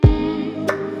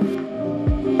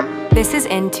This is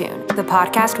In Tune, the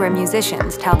podcast where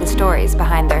musicians tell the stories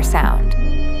behind their sound.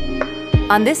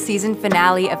 On this season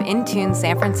finale of In Tune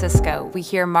San Francisco, we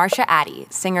hear Marcia Addy,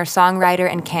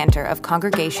 singer-songwriter and cantor of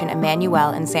Congregation Emmanuel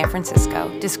in San Francisco,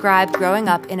 describe growing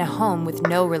up in a home with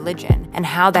no religion and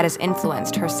how that has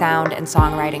influenced her sound and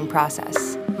songwriting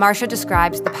process. Marcia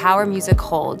describes the power music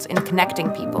holds in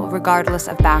connecting people regardless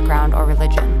of background or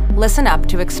religion. Listen up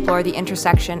to explore the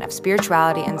intersection of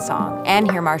spirituality and song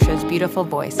and hear Marcia's beautiful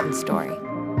voice and story.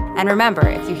 And remember,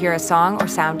 if you hear a song or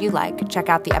sound you like, check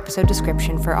out the episode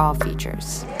description for all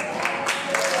features.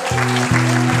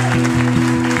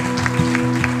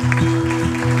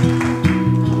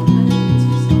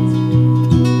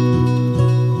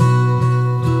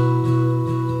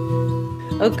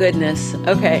 Oh goodness,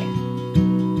 okay.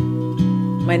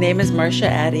 My name is Marcia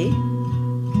Addy,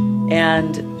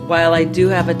 and while I do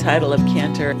have a title of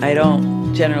cantor, I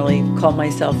don't generally call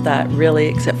myself that really,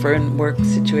 except for in work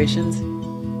situations.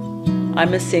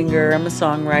 I'm a singer, I'm a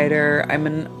songwriter, I'm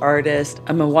an artist,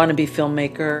 I'm a wannabe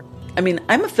filmmaker. I'm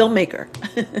a filmmaker.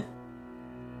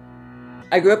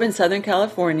 I grew up in Southern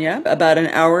California, about an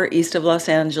hour east of Los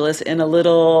Angeles, in a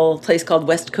little place called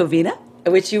West Covina,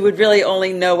 which you would really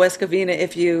only know West Covina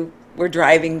if you were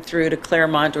driving through to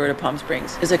Claremont or to Palm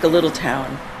Springs. It's like a little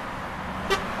town.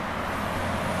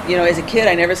 You know, as a kid,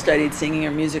 I never studied singing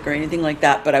or music or anything like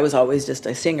that, but I was always just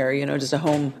a singer, just a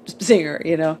home singer,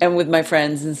 and with my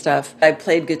friends and stuff. I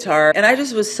played guitar, and I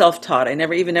just was self-taught. I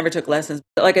never took lessons.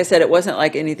 But like I said, it wasn't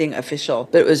like anything official,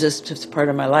 but it was just part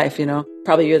of my life,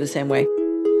 Probably you're the same way.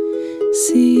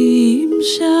 Sim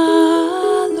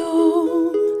shalom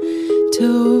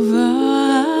tova.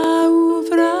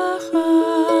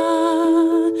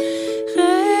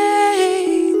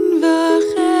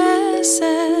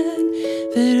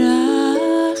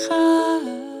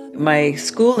 My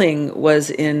schooling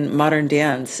was in modern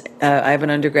dance. I have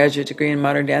an undergraduate degree in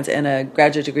modern dance and a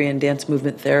graduate degree in dance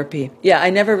movement therapy. Yeah,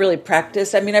 I never really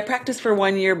practiced. I practiced for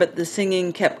 1 year, but the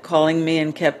singing kept calling me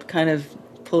and kept kind of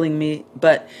pulling me.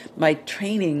 But my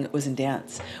training was in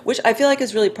dance, which I feel like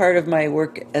is really part of my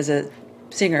work as a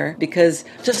singer, because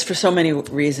just for so many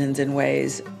reasons and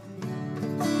ways.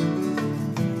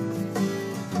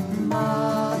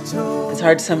 It's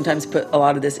hard to sometimes put a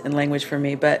lot of this in language for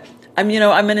me, but I'm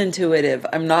an intuitive.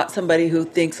 I'm not somebody who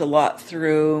thinks a lot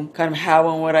through kind of how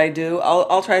and what I do.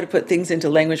 I'll try to put things into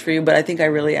language for you, but I think I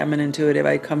really am an intuitive.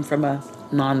 I come from a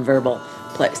nonverbal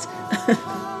place.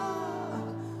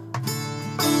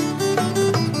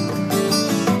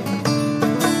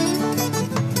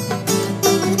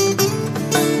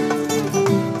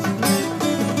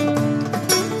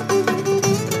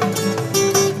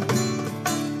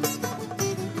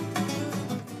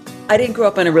 I didn't grow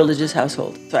up in a religious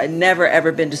household, so I'd never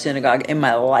ever been to synagogue in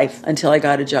my life until I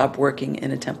got a job working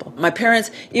in a temple. My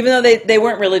parents, even though they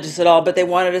weren't religious at all, but they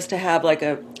wanted us to have like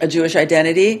a Jewish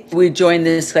identity. We joined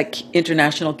this like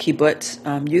international kibbutz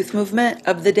youth movement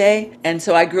of the day. And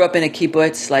so I grew up in a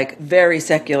kibbutz, like very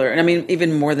secular, and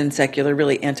even more than secular,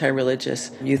 really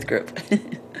anti-religious youth group.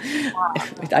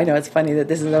 I know it's funny that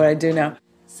this is what I do now.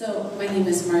 So my name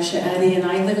is Marcia Addy, and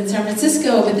I live in San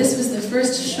Francisco, but this was the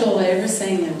first shul I ever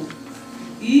sang in.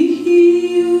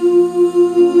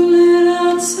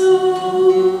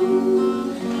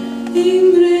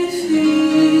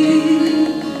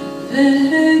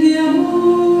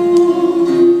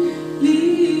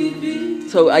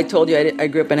 So I told you I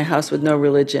grew up in a house with no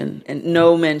religion and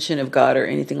no mention of God or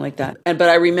anything like that. But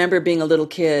I remember being a little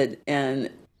kid and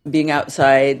being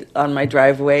outside on my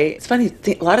driveway. It's funny,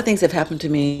 a lot of things have happened to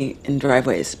me in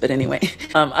driveways, but anyway.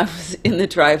 I was in the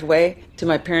driveway to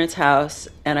my parents' house,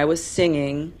 and I was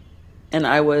singing, and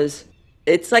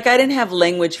it's like I didn't have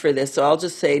language for this, so I'll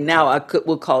just say now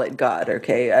we'll call it God,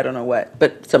 okay? I don't know what,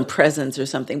 but some presence or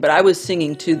something. But I was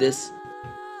singing to this.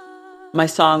 My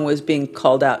song was being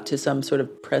called out to some sort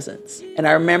of presence. And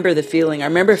I remember the feeling. I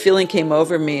remember a feeling came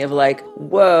over me of like,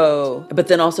 whoa. But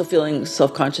then also feeling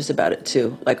self-conscious about it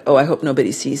too. Like, oh, I hope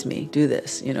nobody sees me do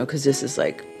this, because this is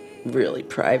like really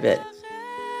private.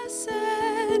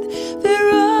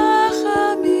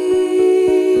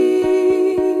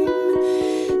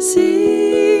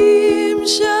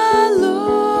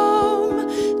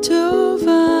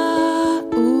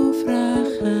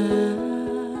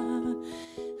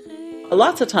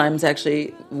 Lots of times,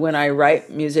 actually, when I write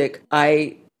music,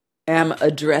 I am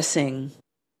addressing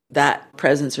that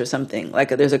presence or something. Like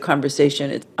there's a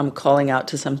conversation, I'm calling out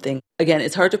to something. Again,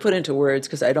 it's hard to put into words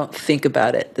because I don't think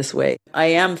about it this way. I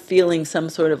am feeling some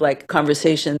sort of like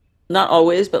conversation. Not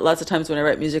always, but lots of times when I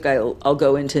write music, I'll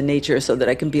go into nature so that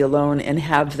I can be alone and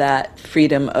have that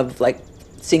freedom of like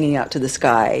singing out to the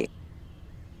sky.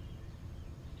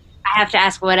 I have to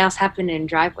ask, what else happened in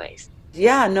driveways?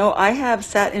 Yeah, no, I have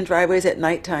sat in driveways at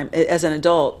nighttime as an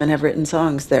adult and have written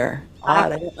songs there.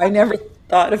 Odd. I never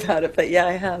thought about it, but yeah,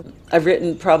 I have. I've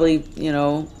written probably,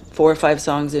 4 or 5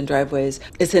 songs in driveways.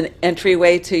 It's an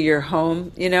entryway to your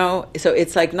home, so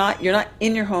it's like you're not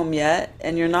in your home yet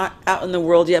and you're not out in the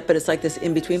world yet, but it's like this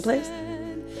in-between place.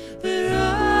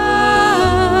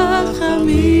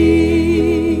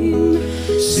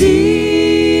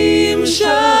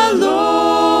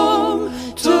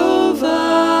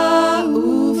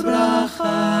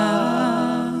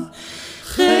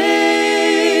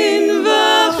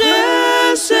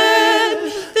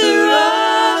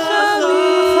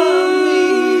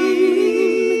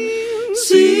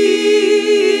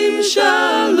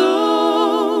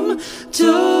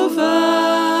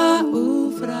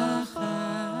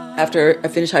 After I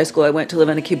finished high school, I went to live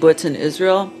in a kibbutz in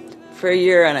Israel for a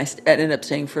year, and I ended up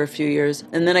staying for a few years.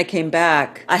 And then I came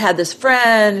back. I had this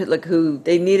friend who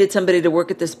they needed somebody to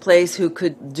work at this place who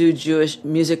could do Jewish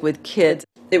music with kids.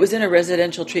 It was in a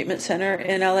residential treatment center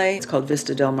in LA. It's called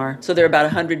Vista Del Mar. So there are about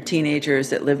 100 teenagers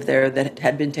that lived there that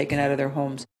had been taken out of their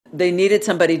homes. They needed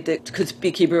somebody that could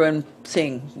speak Hebrew and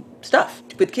sing stuff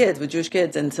with kids, with Jewish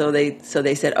kids. And so they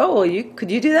said, oh, well, could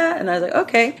you do that? And I was like,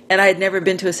 okay. And I had never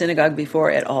been to a synagogue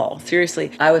before at all.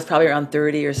 Seriously, I was probably around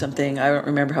 30 or something. I don't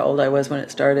remember how old I was when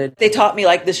it started. They taught me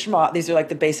the Shema. These are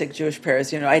the basic Jewish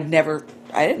prayers.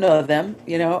 I didn't know them,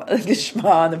 the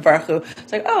Shema and the Baruch Hu.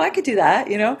 It's like, oh, I could do that,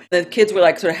 The kids were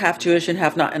sort of half Jewish and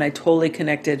half not, and I totally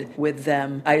connected with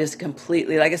them. I just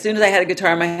completely, as soon as I had a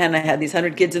guitar in my hand, I had these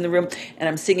 100 kids in the room, and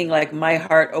I'm singing my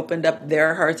heart opened up,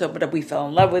 their hearts opened up. We fell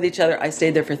in love with each other. I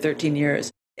stayed there for 13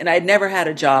 years. And I'd never had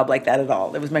a job like that at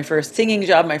all. It was my first singing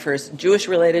job, my first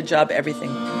Jewish-related job, everything.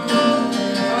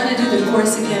 I want to do the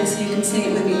chorus again so you can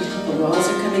sing it with me. The walls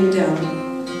are coming down.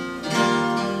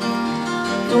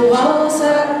 The walls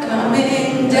are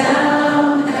coming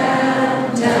down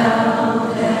and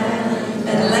down,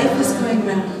 and life is going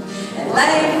round, and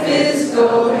life is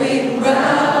going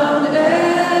round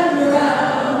and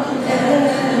round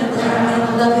and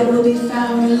round. Love it will be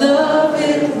found, love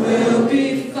it will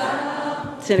be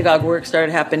found. Synagogue work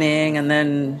started happening, and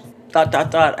then ...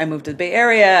 I moved to the Bay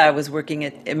Area. I was working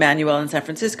at Emmanuel in San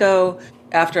Francisco.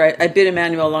 After I'd been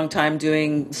Emmanuel a long time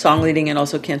doing song leading and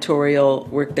also cantorial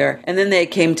work there. And then they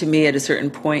came to me at a certain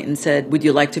point and said, would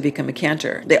you like to become a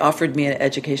cantor? They offered me an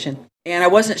education. And I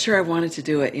wasn't sure I wanted to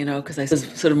do it, because I was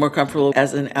sort of more comfortable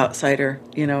as an outsider,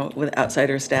 with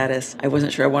outsider status. I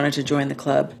wasn't sure I wanted to join the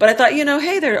club. But I thought,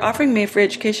 hey, they're offering me a free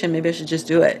education. Maybe I should just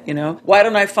do it, Why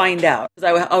don't I find out?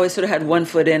 Because I always sort of had one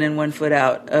foot in and one foot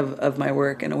out of my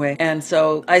work in a way. And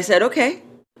so I said, okay.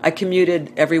 I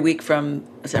commuted every week from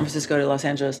San Francisco to Los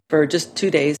Angeles for just 2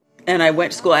 days. And I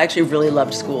went to school. I actually really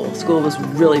loved school. School was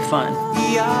really fun.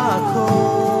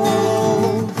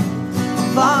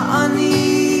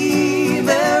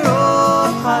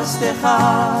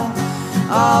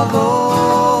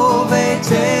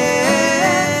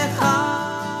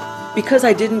 Because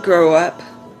I didn't grow up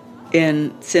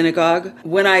in synagogue,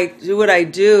 when I do what I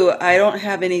do, I don't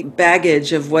have any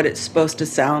baggage of what it's supposed to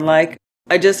sound like.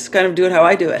 I just kind of do it how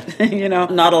I do it,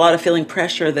 Not a lot of feeling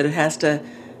pressure that it has to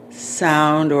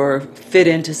sound or fit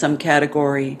into some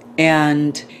category.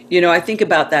 And, I think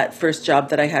about that first job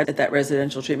that I had at that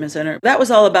residential treatment center. That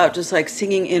was all about just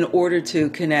singing in order to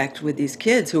connect with these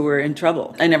kids who were in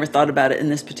trouble. I never thought about it in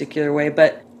this particular way,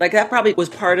 but that probably was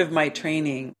part of my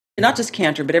training. Not just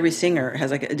cantor, but every singer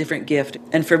has a different gift.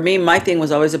 And for me, my thing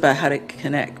was always about how to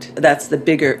connect. That's the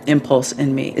bigger impulse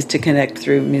in me, is to connect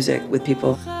through music with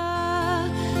people.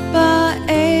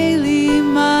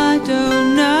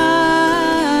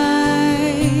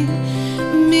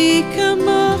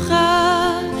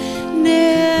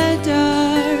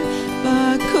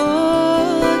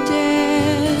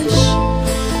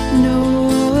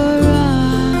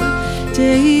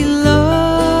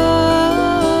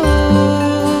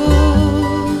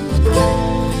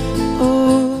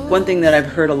 One thing that I've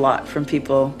heard a lot from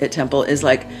people at Temple is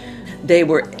they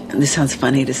were, this sounds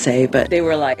funny to say, but they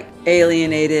were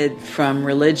alienated from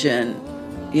religion,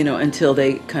 until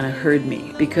they kind of heard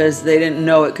me, because they didn't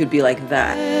know it could be like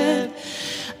that.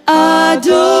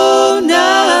 Adonai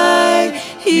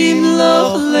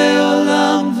himloch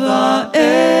leolam va'ed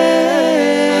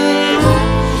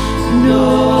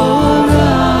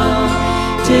nora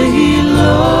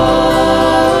tehillah.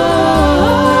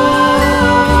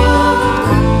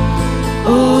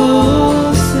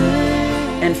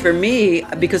 For me,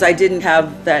 because I didn't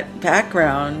have that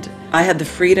background, I had the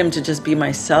freedom to just be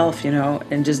myself,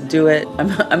 and just do it.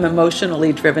 I'm an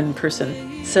emotionally driven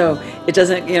person. So it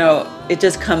doesn't, it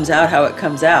just comes out how it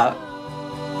comes out.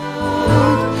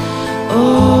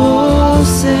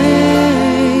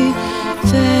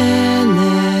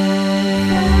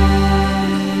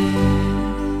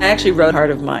 I actually wrote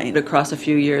Heart of Mine across a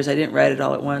few years. I didn't write it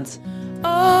all at once.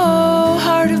 Oh,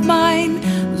 heart of mine,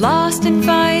 lost and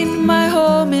find my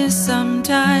home is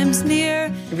sometimes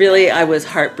near. Really, I was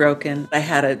heartbroken. I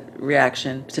had a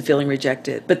reaction to feeling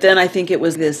rejected. But then I think it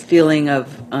was this feeling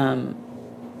of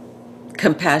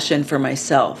compassion for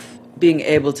myself, being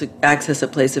able to access a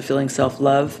place of feeling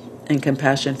self-love and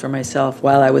compassion for myself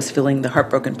while I was feeling the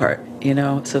heartbroken part, you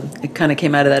know? So it kind of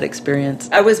came out of that experience.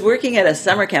 I was working at a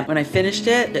summer camp when I finished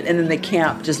it, and then the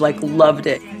camp just like loved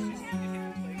it.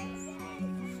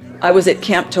 I was at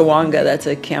Camp Tawanga, that's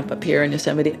a camp up here in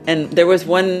Yosemite, and there was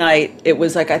one night, it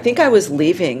was like, I think I was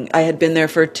leaving. I had been there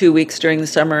for 2 weeks during the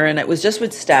summer, and it was just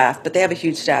with staff, but they have a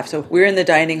huge staff. So we were in the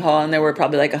dining hall, and there were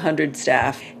probably like 100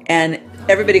 staff, and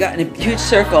everybody got in a huge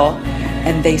circle,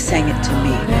 and they sang it to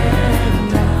me.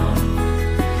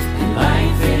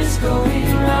 Life is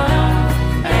going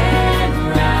round and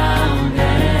round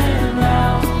and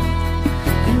round,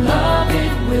 and love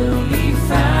it will be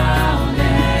found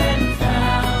and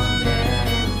found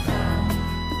and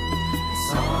found.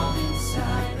 It's all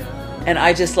inside of. And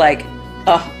I just like,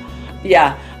 oh,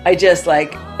 yeah, I just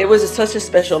like, it was such a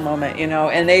special moment, you know,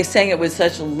 and they sang it with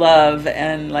such love,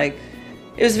 and like,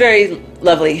 it was very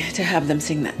lovely to have them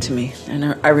sing that to me.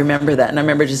 And I remember that, and I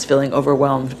remember just feeling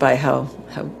overwhelmed by how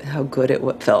good it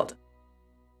felt.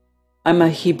 I'm a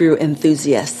Hebrew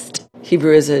enthusiast.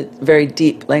 Hebrew is a very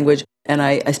deep language, and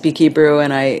I speak Hebrew,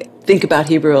 and I think about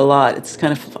Hebrew a lot. It's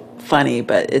kind of funny,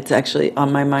 but it's actually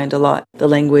on my mind a lot. The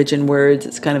language and words,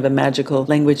 it's kind of a magical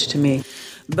language to me.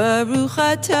 Baruch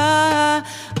atah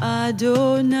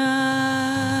Adonai.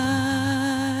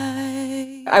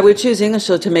 I would choose English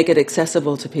so to make it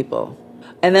accessible to people.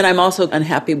 And then I'm also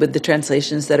unhappy with the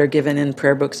translations that are given in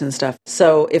prayer books and stuff.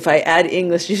 So if I add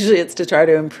English, usually it's to try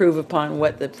to improve upon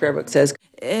what the prayer book says.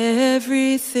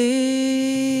 Everything,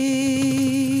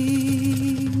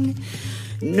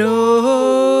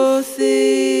 no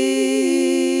thing.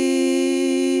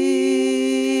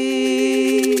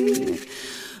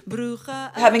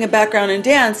 Having a background in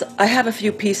dance, I have a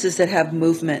few pieces that have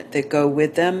movement that go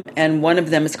with them. And one of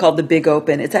them is called The Big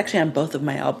Open. It's actually on both of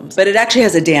my albums. But it actually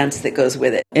has a dance that goes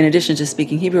with it. In addition to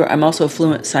speaking Hebrew, I'm also a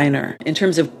fluent signer. In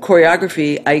terms of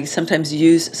choreography, I sometimes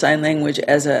use sign language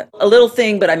as a little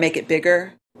thing, but I make it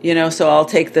bigger. You know, so I'll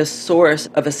take the source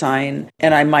of a sign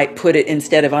and I might put it,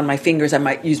 instead of on my fingers, I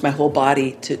might use my whole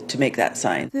body to make that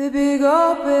sign. The big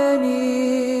open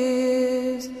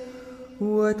is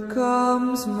what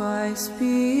calms my spirit,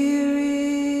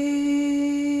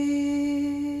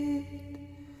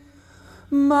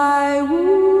 my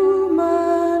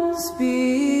woman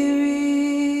spirit.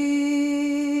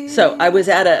 So I was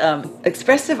at a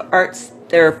expressive arts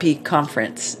therapy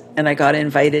conference, and I got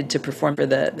invited to perform for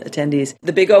the attendees.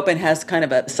 The Big Open has kind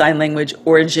of a sign language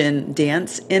origin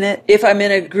dance in it. If I'm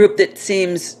in a group that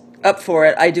seems up for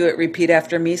it, I do it repeat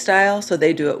after me style, so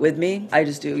they do it with me. I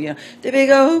just do, you know, the big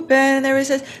open, and everybody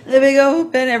says, the big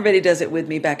open, everybody does it with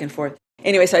me back and forth.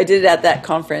 Anyway, so I did it at that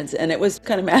conference, and it was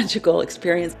kind of a magical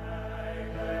experience.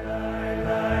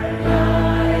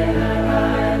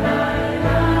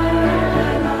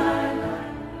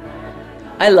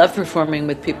 I love performing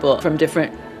with people from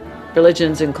different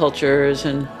religions and cultures,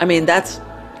 and I mean, that's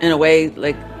in a way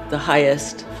like the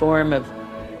highest form of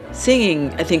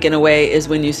singing, I think, in a way, is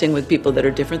when you sing with people that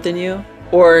are different than you,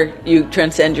 or you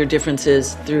transcend your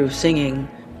differences through singing.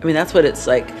 I mean, that's what it's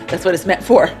like. That's what it's meant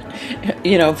for,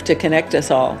 you know, to connect us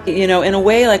all. You know, in a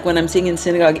way, like when I'm singing in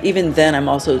synagogue, even then I'm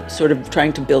also sort of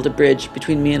trying to build a bridge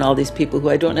between me and all these people who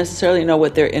I don't necessarily know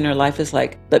what their inner life is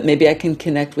like, but maybe I can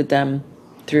connect with them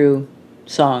through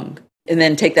song. And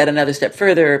then take that another step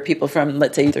further, people from,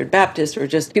 let's say, Third Baptist, or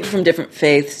just people from different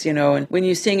faiths, you know, and when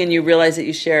you sing and you realize that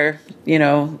you share, you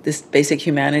know, this basic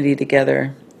humanity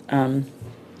together,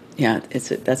 yeah,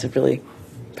 that's a really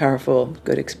powerful,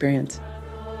 good experience.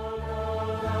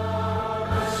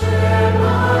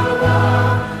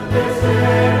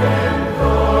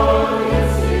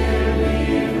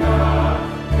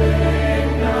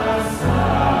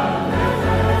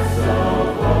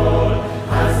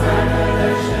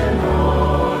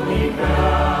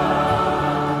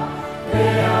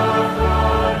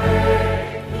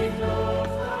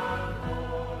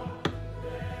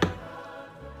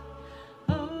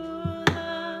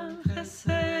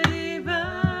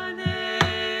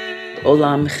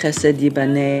 Olam Chesed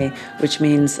Yibaneh, which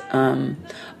means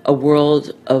a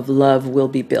world of love will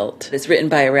be built. It's written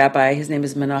by a rabbi. His name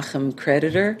is Menachem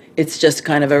Creditor. It's just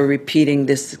kind of a repeating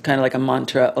this kind of like a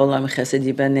mantra, Olam Chesed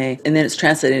Yibaneh. And then it's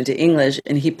translated into English.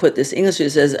 And he put this English, it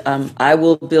says, I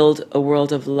will build a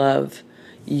world of love.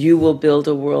 You will build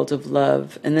a world of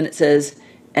love. And then it says,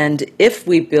 and if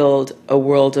we build a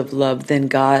world of love, then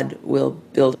God will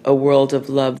build a world of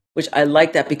love, which I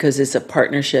like that because it's a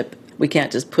partnership. We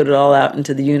can't just put it all out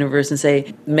into the universe and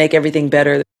say, make everything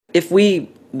better. If we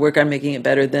work on making it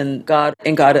better, then God,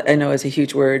 and God I know is a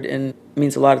huge word and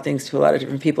means a lot of things to a lot of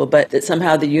different people, but that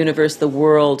somehow the universe, the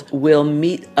world will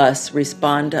meet us,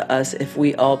 respond to us if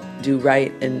we all do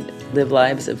right and live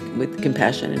lives with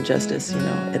compassion and justice,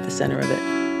 at the center of it.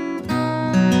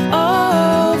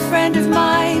 Oh, friend of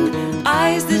mine,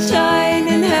 eyes that shine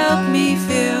and help me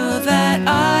feel that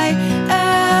I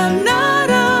am not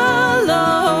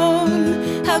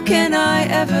alone. How can I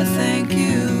ever thank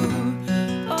you?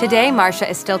 Today, Marsha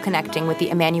is still connecting with the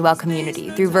Emmanuel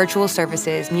community through virtual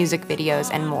services, music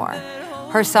videos, and more.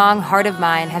 Her song, Heart of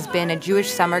Mine, has been a Jewish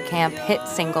summer camp hit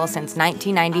single since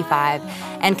 1995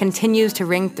 and continues to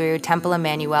ring through Temple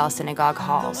Emmanuel synagogue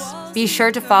halls. Be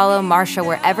sure to follow Marsha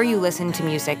wherever you listen to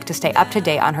music to stay up to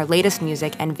date on her latest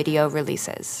music and video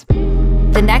releases.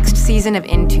 The next season of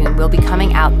In Tune will be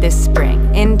coming out this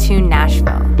spring, In Tune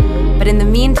Nashville. But in the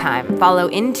meantime, follow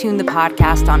In Tune the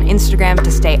podcast on Instagram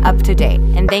to stay up to date.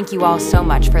 And thank you all so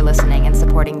much for listening and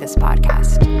supporting this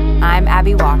podcast. I'm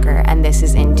Abby Walker, and this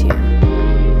is In Tune.